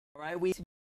Right, we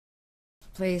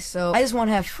place. So I just want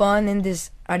to have fun in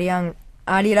this Arirang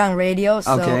radio.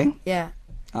 So, Okay. Yeah.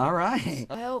 all right.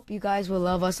 I hope you guys will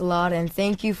love us a lot, and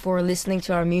thank you for listening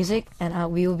to our music, and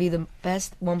we will be the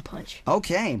best One Punch.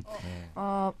 Okay.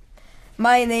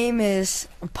 My name is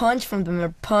Punch from the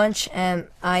member Punch, and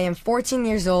I am 14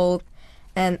 years old,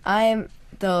 and I am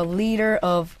the leader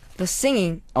of the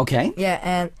singing. Okay. Yeah,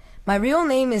 and my real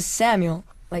name is Samuel,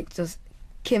 like just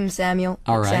Kim Samuel.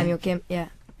 All right. Samuel Kim, yeah.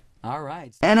 All right.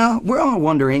 And we're all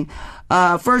wondering,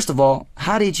 first of all,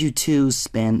 how did you two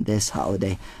spend this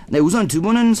holiday? 네, 우선 두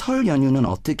분은 설 연휴는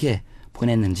어떻게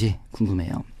보냈는지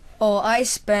궁금해요. Oh, I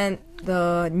spent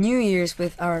the New Year's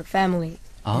with our family.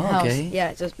 Oh, in house. okay.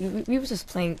 Yeah, just we were just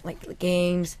playing like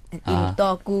games and eating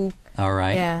떡국. All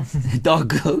right. Yeah.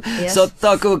 떡국. Yes. So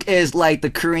떡국 is like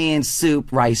the Korean soup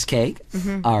rice cake.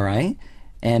 All right.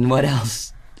 And what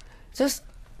else? It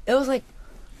was like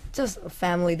just a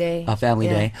family day. A family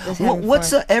Yeah, day. just having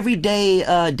What's fun. an everyday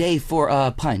day for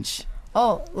Punch?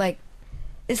 Oh, like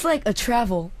it's like a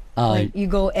travel. Uh, Like you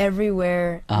go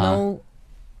everywhere. Uh-huh.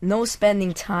 No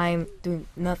spending time doing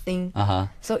nothing. Uh-huh.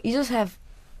 So you just have.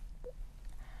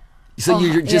 So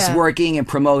you're just yeah. working and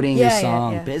promoting your Yeah, yeah,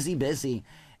 song. yeah. Busy.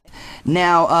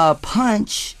 Now,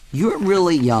 Punch, you're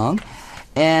really young,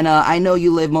 and I know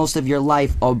you live most of your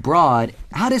life abroad.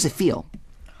 How does it feel?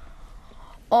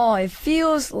 Oh, it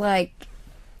feels like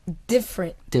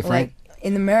different. Different? Like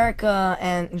in America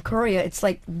and in Korea, it's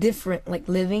like different, like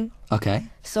living. Okay.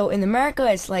 So in America,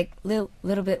 it's like little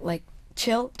bit like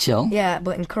chill. Chill. Yeah,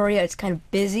 but in Korea, it's kind of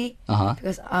busy Uh-huh.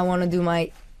 because I want to do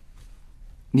my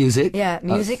Music?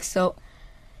 music. So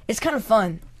it's kind of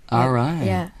fun. All right.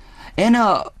 Yeah. And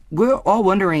we're all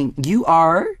wondering, you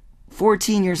are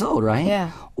 14 years old, right?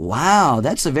 Yeah. Wow,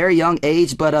 that's a very young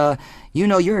age, but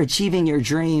you're achieving your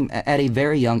dream at a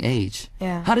very young age.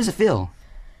 Yeah. How does it feel?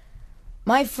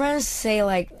 My friends say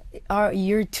like,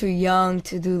 you're too young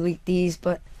to do like these,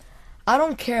 but I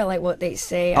don't care like what they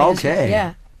say. Okay.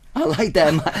 Yeah. I like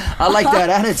that. I like that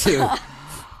attitude.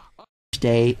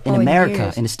 Day in Oh,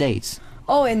 America, years. in the States.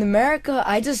 Oh, in America,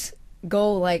 I just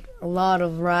go like a lot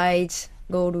of rides,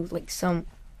 go to like some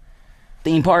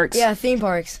Theme parks? theme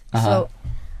parks. Uh-huh. So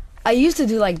I used to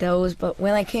do like those, but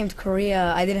when I came to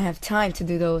Korea, I didn't have time to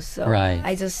do those. So Right.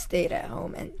 I just stayed at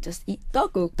home and just eat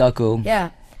떡국. 떡국. Yeah.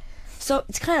 So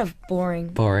it's kind of boring.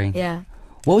 Boring. Yeah.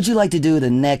 What would you like to do the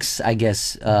next, I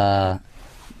guess,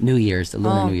 New Year's, the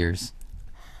Lunar Oh. New Year's?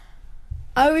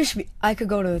 I wish I could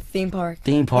go to a theme park.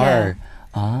 Theme park.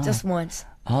 Ah. Just once.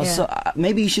 Oh, yeah. so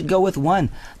maybe you should go with one.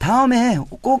 다음에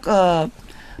꼭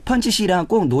펀치 씨랑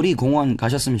꼭 놀이공원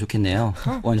가셨으면 좋겠네요.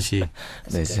 원 씨.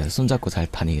 네, 제가 손잡고 잘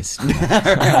다니겠습니다.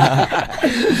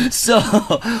 So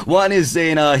one is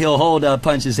saying he'll hold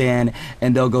Punch's hand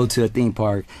and they'll go to a theme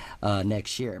park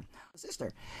next year.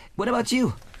 Sister, what about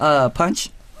you, Punch?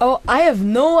 Oh, I have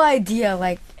no idea,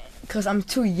 like, because I'm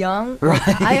too young. Right.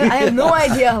 I have no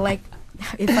idea, like,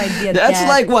 if I did That's that.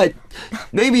 like what,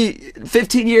 maybe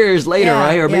 15 years later, Yeah,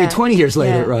 right? Or maybe yeah, 20 years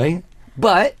later, yeah. right?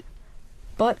 But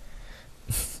But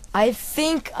I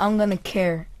think I'm gonna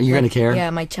care. You're Like, gonna care?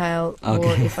 Yeah, my child, or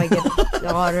Okay. if I get a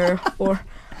daughter, or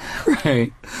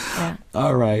right. yeah.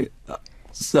 All right.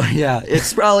 So yeah,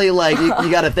 it's probably like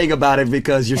you got to think about it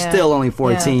because you're Yeah. still only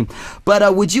 14. But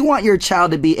would you want your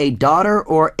child to be a daughter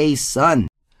or a son?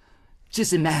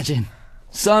 Just imagine,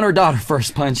 son or daughter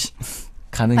first, Punch.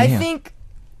 가능해요. I think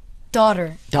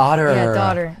daughter. Daughter. Yeah,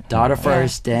 daughter. Daughter Yeah,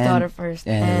 first, then daughter first,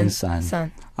 and son.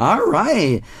 Son. All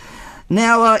right.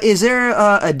 Now, is there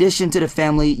addition to the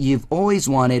family you've always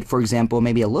wanted? For example,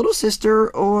 maybe a little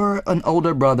sister or an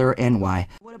older brother, and why?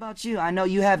 What about you? I know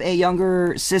you have a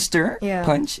younger sister, Yeah.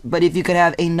 Punch. But if you could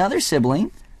have another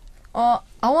sibling, I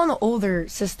want an older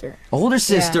sister, older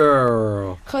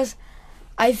sister. cause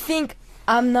I think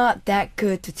I'm not that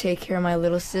good to take care of my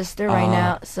little sister right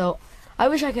now. So I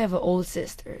wish I could have an old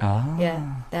sister. Ah.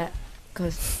 Yeah, that,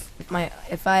 cause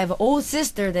if I have an old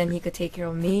sister, then he could take care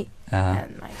of me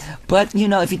and my. But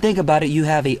if you think about it, you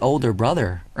have a older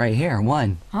brother right here,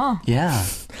 one. Huh. Yeah.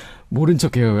 모른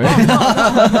척해요 왜?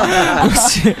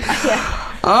 혹시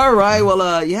All right.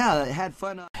 Well, yeah, had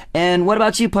fun. And what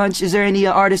about you, Punch? Is there any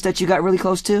artist that you got really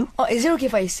close to? Oh, is it okay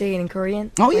if I say it in Korean?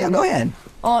 Oh yeah, go ahead.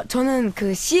 저는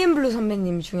그 CN블루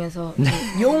선배님 중에서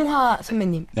용화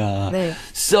선배님. 네.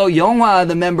 So Yonghwa,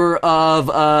 the member of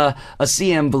a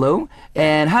CM Blue,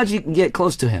 and how'd you get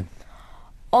close to him?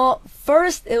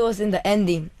 First it was in the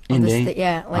ending. Of Ending? the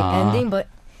ending. But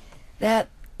that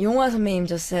용화 선배님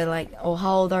just said like, "Oh,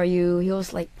 how old are you?" He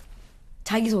was like,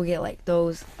 자기소개 like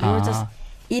those. We were just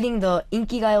eating the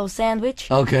Inkigayo sandwich.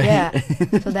 Okay. Yeah.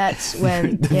 So that's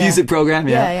when The music program,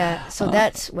 yeah. Yeah. So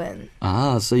that's when.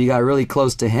 Ah, so you got really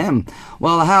close to him.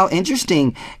 Well, how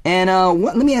interesting. And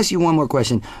let me ask you one more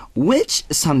question. Which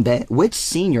선배, which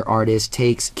senior artist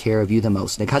takes care of you the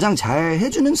most? 네, 가장 잘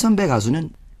해주는 선배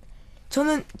가수는?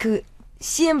 저는 그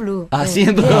CN블루. 아,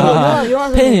 CN블루. 영화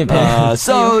팬이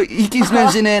So he keeps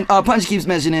mentioning, Punch keeps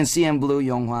mentioning CN Blue,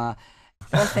 Yonghwa.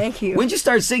 Oh, thank you. When'd you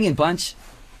start singing, Punch?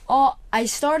 Oh, I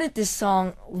started this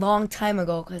song long time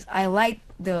ago because I liked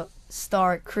the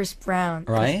star Chris Brown.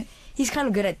 'Cause Right? He's kind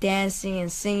of good at dancing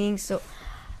and singing, so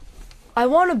I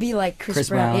want to be like Chris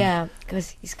Brown. Yeah,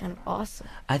 because he's kind of awesome.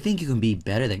 I think you can be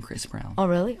better than Chris Brown. Oh,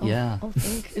 really? Oh, Yeah. Oh,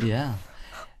 thank you. Yeah.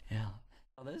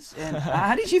 And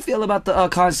how did you feel about the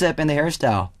concept and the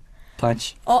hairstyle,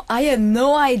 Punch? Oh, I had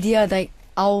no idea that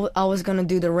I was gonna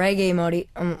do the reggae modi,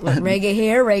 like reggae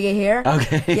hair.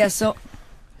 Okay. Yeah. So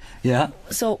Yeah.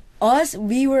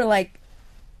 we were like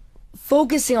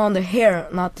focusing on the hair,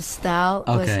 not the style.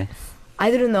 'Cause Okay.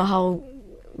 I didn't know how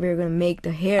we were gonna make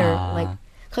the hair, like,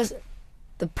 cause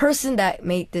the person that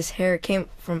made this hair came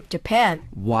from Japan,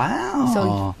 Wow.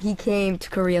 so he came to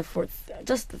Korea for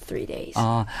just the 3 days.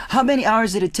 How many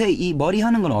hours did it take? 이 머리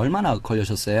하는 건 얼마나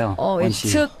걸리셨어요? Oh, it 원씨?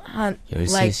 took like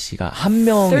 13시간 한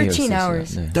명의 13 13시간.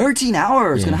 hours. 네. 13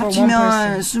 hours. Yeah. 그럼 For one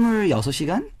합치면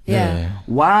 26시간? yeah. 네.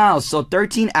 Wow, so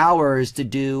 13 hours to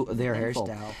do their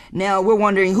hairstyle. Now, we're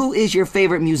wondering, who is your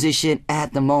favorite musician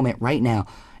at the moment, right now?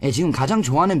 예, 지금 가장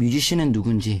좋아하는 뮤지션은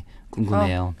누군지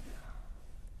궁금해요.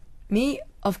 Me,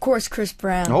 of course, Chris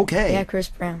Brown. Okay. Yeah, Chris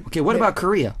Brown. Okay, what about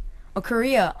Korea?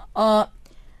 Korea?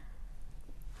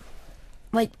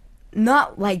 Like,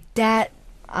 not like that.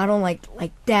 I don't like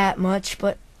that much,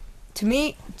 but to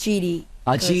me, GD.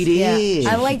 GD.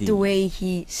 Yeah, I like GD. the way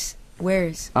he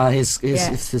wears. His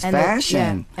and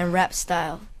fashion. and rap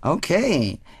style.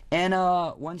 Okay. And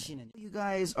원씨는, you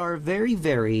guys are very,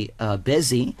 very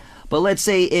busy. But let's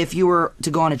say if you were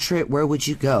to go on a trip, where would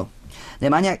you go? 네,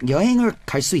 만약 여행을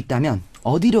갈 수 있다면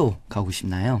어디로 가고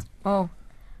싶나요? Oh,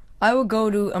 I would go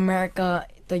to America,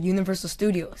 the Universal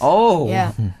Studios. Oh,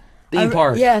 Yeah. theme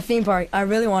park. Yeah, theme park. I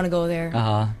really want to go there.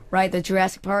 Uh-huh. Right, the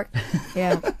Jurassic Park.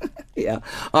 Yeah. Yeah.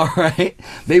 All right.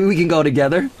 Maybe we can go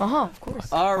together. Of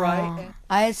course. All right.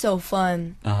 I had so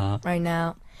fun right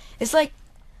now. It's like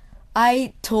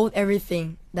I told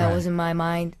everything that Right. was in my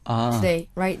mind today,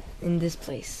 right in this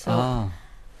place. So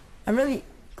I'm really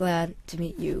glad to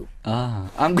meet you.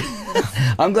 I'm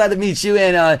glad to meet you.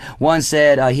 And Juan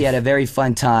said he had a very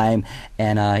fun time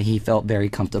and he felt very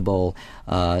comfortable.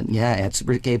 At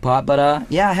Super K-pop. But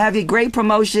have a great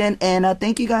promotion and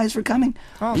thank you guys for coming.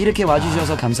 이렇게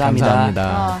와주셔서 감사합니다.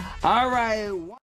 감사합니다. All right.